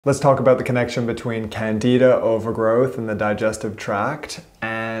Let's talk about the connection between Candida overgrowth in the digestive tract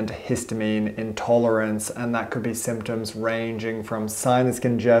and histamine intolerance, and that could be symptoms ranging from sinus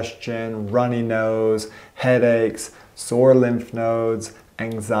congestion, runny nose, headaches, sore lymph nodes,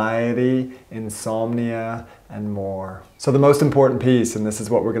 anxiety, insomnia, and more. So the most important piece, and this is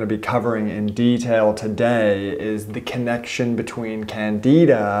what we're going to be covering in detail today, is the connection between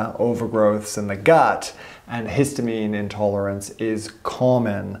Candida overgrowths in the gut and histamine intolerance is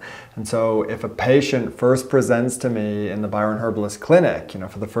common. And so if a patient first presents to me in the Byron Herbalist clinic,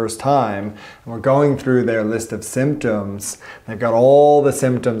 for the first time, and we're going through their list of symptoms, they've got all the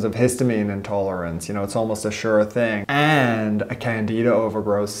symptoms of histamine intolerance, it's almost a sure thing, and a Candida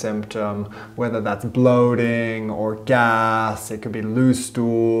overgrowth symptom, whether that's bloating or gas, it could be loose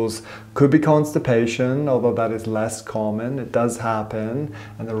stools, could be constipation, although that is less common, it does happen,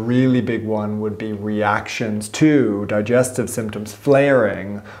 and the really big one would be reactions to digestive symptoms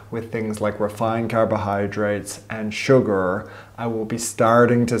flaring with things like refined carbohydrates and sugar. I will be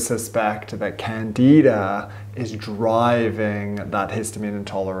starting to suspect that Candida is driving that histamine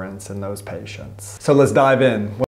intolerance in those patients. So let's dive in.